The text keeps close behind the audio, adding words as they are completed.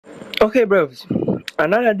Okay, bros.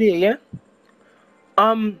 Another day, yeah?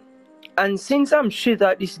 And since I'm shit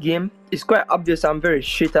at this game, it's quite obvious I'm very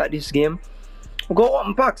shit at this game. Go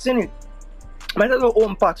open packs, innit? Might as well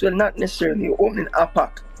open packs. Well, not necessarily opening a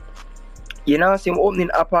pack. You know, I'm opening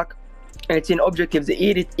a pack, and it's in objectives,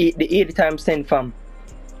 the 80 times 10 fam.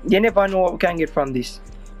 You never know what we can get from this.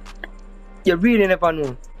 You really never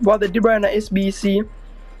know. What the De Bruyne SBC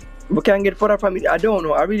we can get further from it, I don't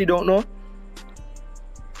know. I really don't know.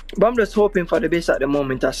 But I'm just hoping for the best at the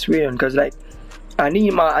moment, I swear, because like I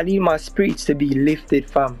need my spirits to be lifted,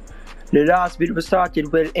 fam. The last bit we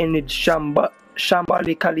started well ended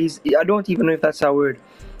shambalically. I don't even know if that's a word.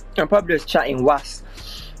 I'm probably just chatting was.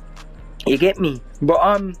 You get me? But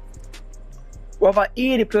over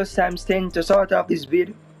 80 plus times 10 to start off this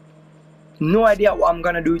vid. No idea what I'm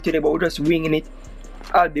gonna do today, but we're just winging it.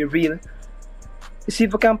 I'll be real. See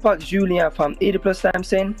if we can pack Julian from 80 plus times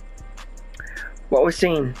 10. What we're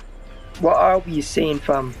saying? What are we saying,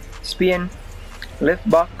 fam? Spain, left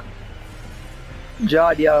back,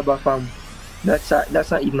 Jordi Alba, fam. That's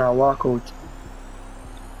not even a walkout.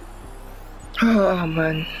 Oh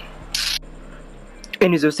man.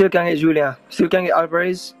 Anyways, we still can get Julian. Still can get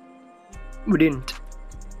Alvarez. We didn't.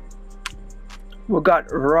 We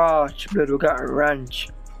got Roach, blood. We got Ranch.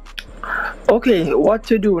 Okay, what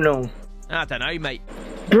to do now? I don't know, mate.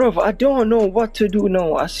 Bro, I don't know what to do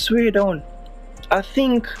now. I swear down. I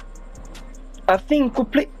think we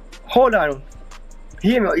play. Hold on.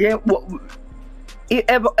 Hear me, yeah.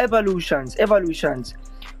 Evolutions.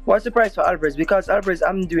 What's the price for Alvarez? Because Alvarez,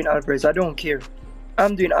 I'm doing Alvarez. I don't care.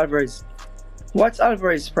 I'm doing Alvarez. What's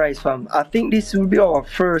Alvarez price, fam? I think this will be our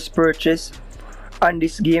first purchase on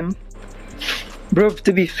this game. Bro,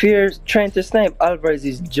 to be fair, trying to snipe Alvarez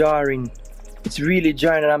is jarring. It's really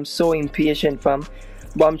jarring and I'm so impatient, fam.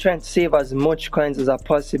 But I'm trying to save as much coins as I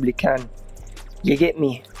possibly can. You get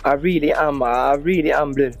me? I really am,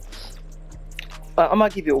 blood. I'm gonna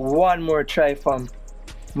give it one more try, fam.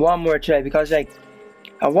 One more try, because like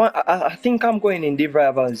I think I'm going in Div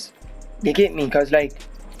Rivals. You get me? Because like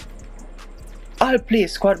I'll play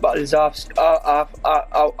squad battles off. I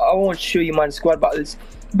won't show you man squad battles,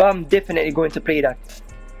 but I'm definitely going to play that.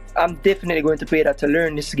 I'm definitely going to play that to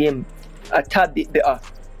learn this game a tad bit better.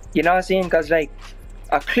 You know what I'm saying? Because like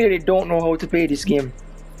I clearly don't know how to play this game.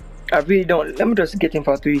 I really don't. Let me just get him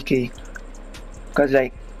for 3k. Because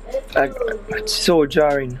like it's so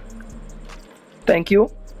jarring. Thank you.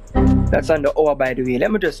 That's on the hour, by the way.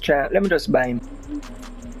 Let me just buy him.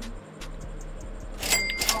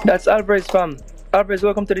 That's Alvarez, fam. Alvarez,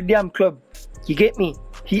 welcome to the damn club. You get me?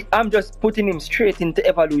 I'm just putting him straight into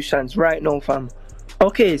evolutions right now, fam.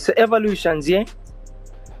 Okay, so evolutions, yeah.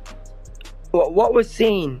 What we're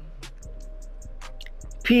saying,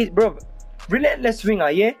 Peace, bro. Relentless winger,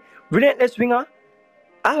 yeah. Relentless winger.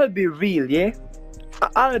 I'll be real, yeah.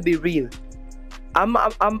 I'll be real. I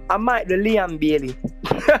might the Liam Bailey.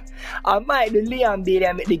 I might the Liam Bailey.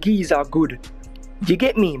 I make the geezer good. You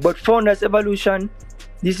get me? But Founders Evolution,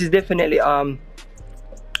 this is definitely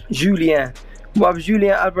Julian. We have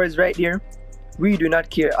Julian Alvarez right there. We do not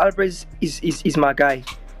care. Alvarez is my guy.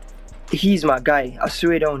 He's my guy. I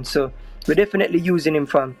swear down. So we're definitely using him,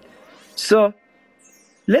 fam. So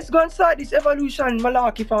let's go and start this evolution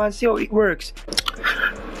malarkey, fam, and see how it works.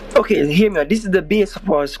 Okay, hear me. This is the base of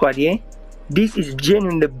our squad, yeah. This is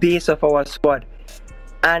genuinely the base of our squad,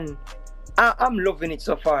 and I'm loving it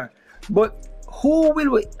so far. But who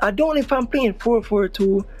will we? I don't know if I'm playing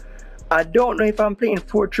 4-4-2. I don't know if I'm playing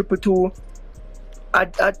 4-2-2. I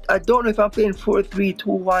don't know if I'm playing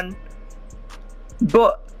 4-3-2-1.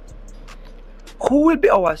 But who will be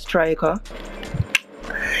our striker?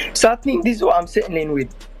 So I think this is what I'm settling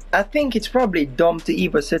with. I think it's probably dumb to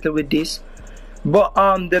even settle with this. But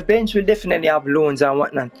the bench will definitely have loans and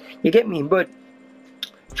whatnot. You get me? But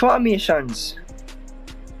formations.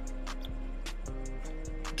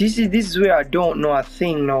 This is where I don't know a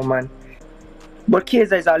thing now, man. But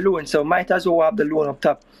Kaiser is a loan, so might as well have the loan up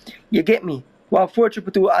top. You get me? Well,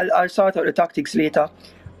 4-2-2, I'll sort out the tactics later.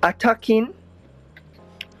 Attacking.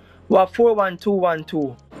 Well,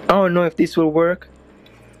 4-1-2-1-2. I don't know if this will work.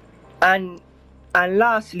 And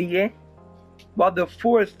lastly, yeah, well, the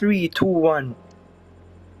 4-3-2-1.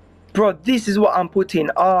 Bro, this is what I'm putting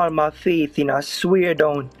all my faith in. I swear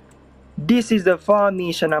down. This is the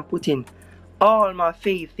formation I'm putting all my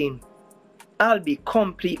faith in. I'll be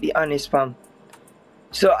completely honest, fam.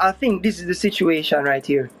 So I think this is the situation right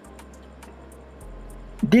here.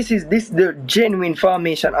 This is the genuine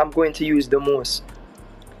formation I'm going to use the most.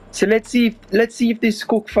 So let's see if this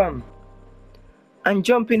cook, fam. And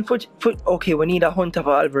jumping foot. Okay, we need a hunter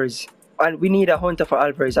for Alvarez. And we need a hunter for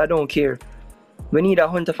Alvarez. I don't care. We need a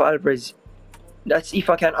hunter for Alvarez. That's if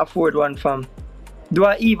I can afford one, fam. Do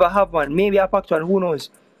I even have one? Maybe I packed one. Who knows?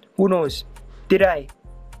 Who knows? Did I?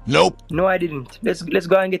 Nope. No, I didn't. Let's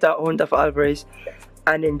go and get a hunter for Alvarez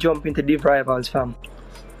and then jump into Div Rivals, fam.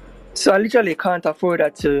 So I literally can't afford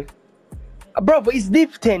that to... Bro, it's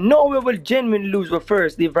Div 10. No, we will genuinely lose the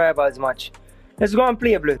first Div Rivals match. Let's go and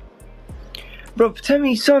play, blood. Bro, tell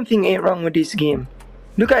me something ain't wrong with this game.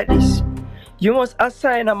 Look at this. You must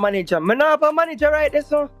assign a manager. Man, I have a manager right there,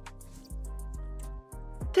 so.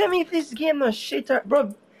 Tell me if this game no shit,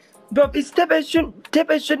 bro. Bro, if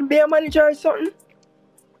Tepes shouldn't be a manager or something.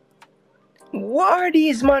 What are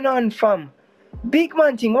these man on, fam? Big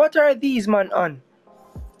man thing, what are these man on?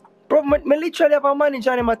 Bro, me literally have a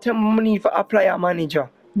manager and I tell me money for apply a manager.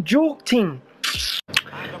 Joke thing.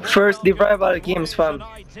 First the rival games, fam.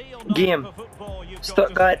 Game.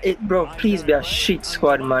 Stuttgart 8, bro. Please be a shit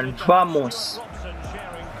squad, man. Vamos.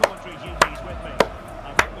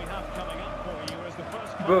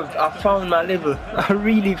 Bro, I found my level. I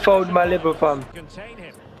really found my level, fam.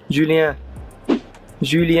 Julien.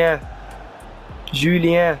 Julien.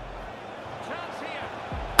 Julien.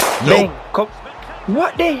 Nope. Bang. Come.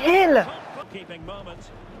 What the hell?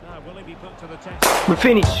 We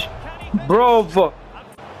finish. Bravo.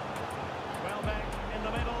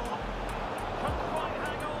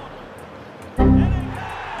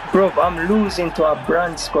 Bro, I'm losing to a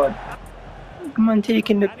brand squad. Come on,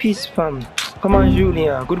 taking the piece, fam. Come on,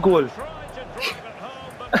 Julien. Good goal.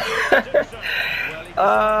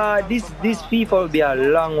 This FIFA will be a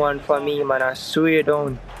long one for me, man. I swear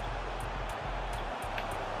down.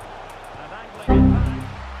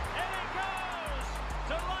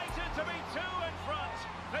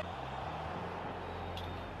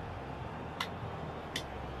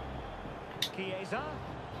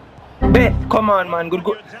 Beth, come on, man. Good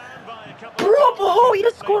goal. Bro, how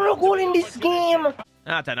you score a goal in this game?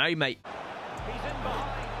 I don't know, mate.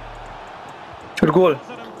 Good goal.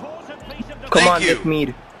 Come on, you. Beth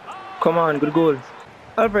Mead. Come on, good goal.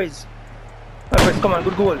 Alvarez. Alvarez, come on,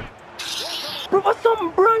 good goal. Bro, for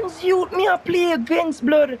some bronze youth me I play against,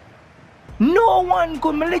 blood. No one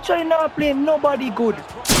good. Me literally not play nobody good.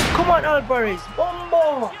 Come on, Alvarez.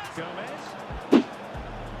 Bombo.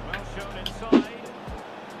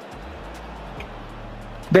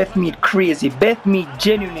 Beth Mead crazy. Beth Mead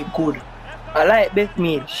genuinely good. I like Beth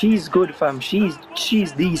Mead. She's good, fam. She's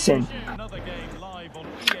decent.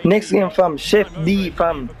 Next game, fam. Chef D,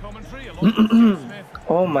 fam.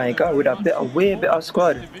 Oh my god, with a way better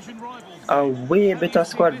squad. A way better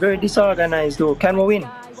squad. Very disorganized though. Can we win?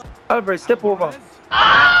 Alvarez, step over.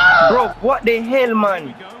 Bro, what the hell,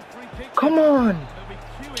 man? Come on.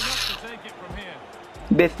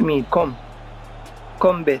 Beth Mead, come.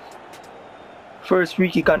 Come, Beth. First free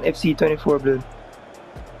kick on FC 24, blood.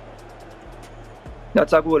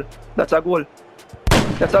 That's a goal. That's a goal.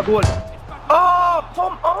 That's a goal. Oh,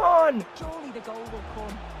 come on! Surely the goal will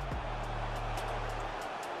come.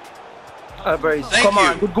 Alvarez, Thank come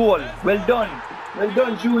on, you. good goal. Well done. Well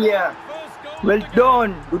done, Julia. Well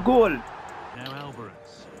done. Good goal. Now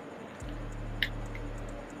Alvarez.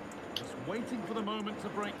 Just waiting for the moment to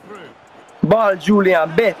break through. Ball, Julia.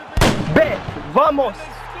 Beth. Beth. Vamos.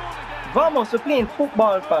 Vamos, we're playing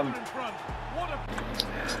football, fam.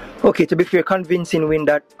 Okay, to be fair, convincing win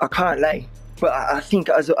that, I can't lie. But I think,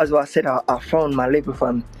 as I said, I found my level,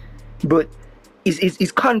 fam. But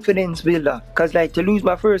it's confidence builder. Because, like, to lose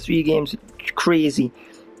my first 3 games, crazy.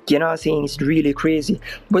 You know what I'm saying? It's really crazy.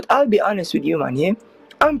 But I'll be honest with you, man, yeah?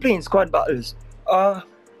 I'm playing squad battles. I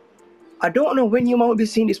don't know when you might be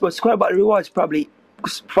seeing this, but squad battle rewards probably...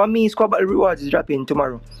 For me, squad battle rewards is dropping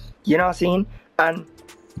tomorrow. You know what I'm saying? And...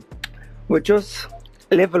 we just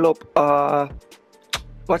level up,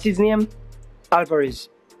 what's his name? Alvarez.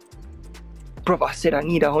 Bro, I said I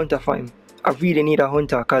need a hunter for him. I really need a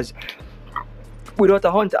hunter, because without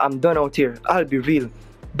a hunter, I'm done out here. I'll be real.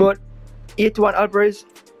 But 81 Alvarez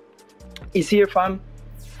is here, fam.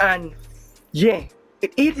 And yeah,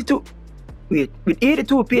 with 82, wait, with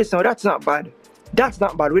 82 pace now, that's not bad. That's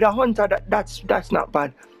not bad. With a hunter, that's not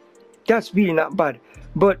bad. That's really not bad.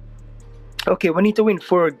 But okay, we need to win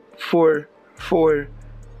four.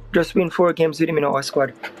 Just win 4 games with him in our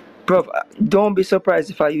squad. Bro, don't be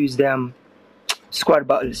surprised if I use them squad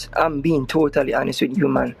battles. I'm being totally honest with you,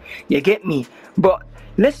 man. You get me? But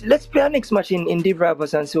let's play our next match in Div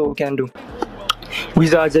Rivals and see what we can do.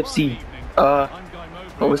 Wizards FC.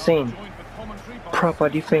 What was saying? Proper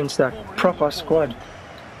defense, that proper squad.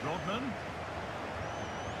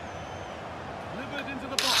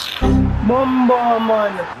 Bomba,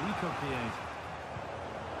 man.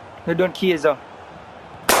 They done Chiesa.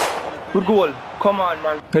 Good goal. Come on,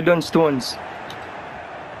 man. They done Stones.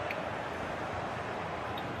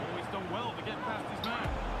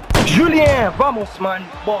 Julien, vamos man,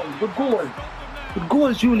 ball, good goal. Good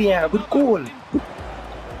goal, Julien, good goal.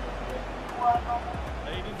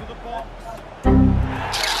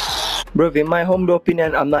 Bro, in my humble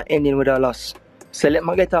opinion, I'm not ending with a loss. So let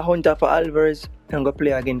me get a hunter for Alvarez and go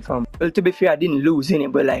play again from. Well, to be fair, I didn't lose in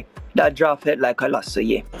it, but like that draw felt like a loss, so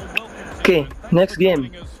yeah. Okay, next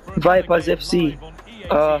game, Vipers FC.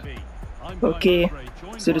 Okay,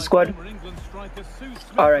 so the squad.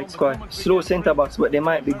 Alright, squad. Slow centre backs, but they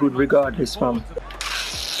might be good regardless, fam.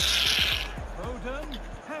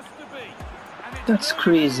 That's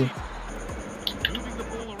crazy.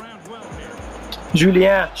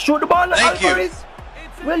 Julien, shoot the ball, Alvarez.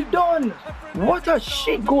 Well done. What a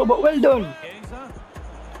shit goal, but well done.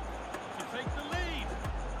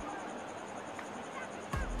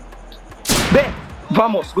 Beth,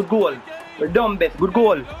 vamos, good goal. Well done, Beth, good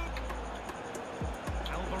goal.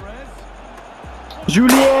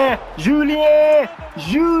 Julien, Julien,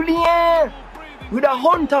 Julien. With a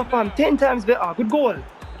hunter, fam, 10 times better. Good goal.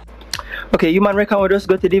 Okay, you man reckon we'll just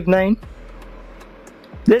go to Div 9?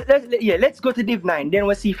 Let's go to Div 9. Then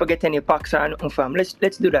we'll see if we get any packs or anything, fam. Let's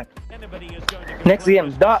do that. Next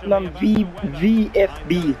game, Dartnam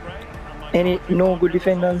VFB. Any no good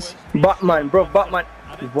defenders? Batman, bro, Batman.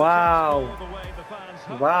 Wow.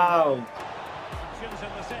 Wow.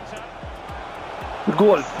 Good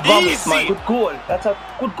goal. Vamos, man. Good goal. That's a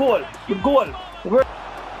good goal. Good goal.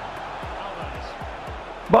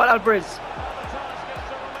 Ball Alvarez.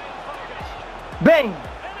 Bang.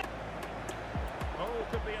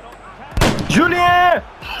 Julien.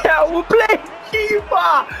 Yeah, we play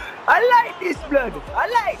keeper. I like this, blood. I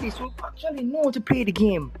like this. We actually know to play the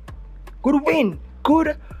game. Good win.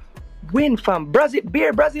 Good win, fam. Brazil,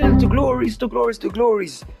 bear Brazil to glories, to glories, to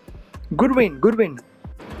glories. Good win. Good win.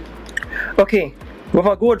 Okay. We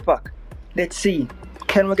have a gold pack. Let's see.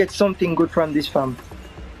 Can we get something good from this, fam?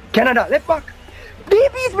 Canada, left back.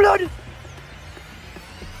 Davies, blood.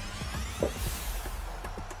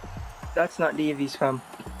 That's not Davies, fam.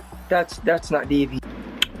 That's not Davies.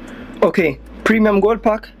 Okay, premium gold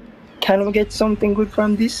pack. Can we get something good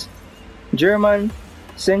from this? German,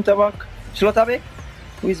 centre back. Schlotterbeck?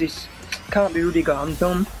 Who is this? Can't be Rudiger. I'm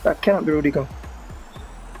dumb. That cannot be Rudiger.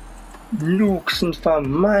 Lukeson,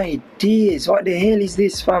 fam, my days, what the hell is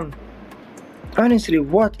this, fam? Honestly,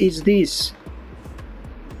 what is this?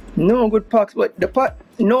 No good packs, but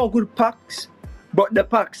no good packs, but the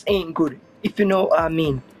packs ain't good, if you know what I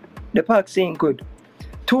mean. The packs ain't good.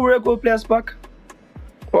 2 rare gold players pack.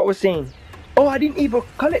 What was saying? Oh, I didn't even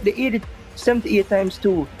collect the 78 times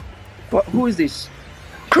 2. What? Who is this?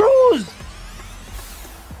 Cruz.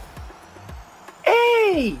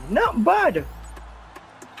 Hey, not bad.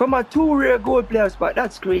 From a 2 rare gold players pack,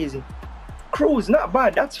 that's crazy. Cruz, not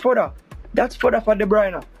bad. That's fodder. That's fodder for De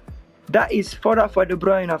Bruyne. That is fodder for De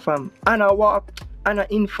Bruyne, fam. And a walk and an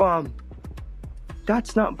inform.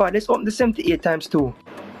 That's not bad. Let's open the 78 times 2.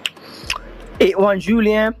 8-1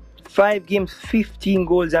 Julien. 5 games, 15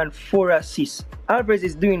 goals and 4 assists. Alvarez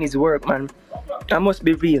is doing his work, man. I must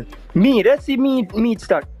be real. Me, let's see me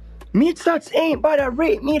stat. Meat stats ain't bad. I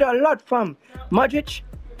rate me a lot, fam. Modric.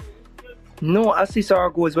 No assists or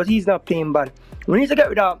goals, but he's not playing bad. We need to get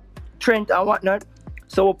rid of Trent and whatnot.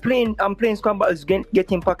 So I'm playing squad battles,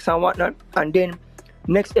 getting packs and whatnot. And then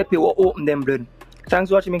next episode we'll open them, blood. Thanks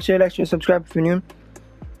for watching. Make sure you like, share, subscribe if you're new.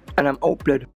 And I'm out, blood.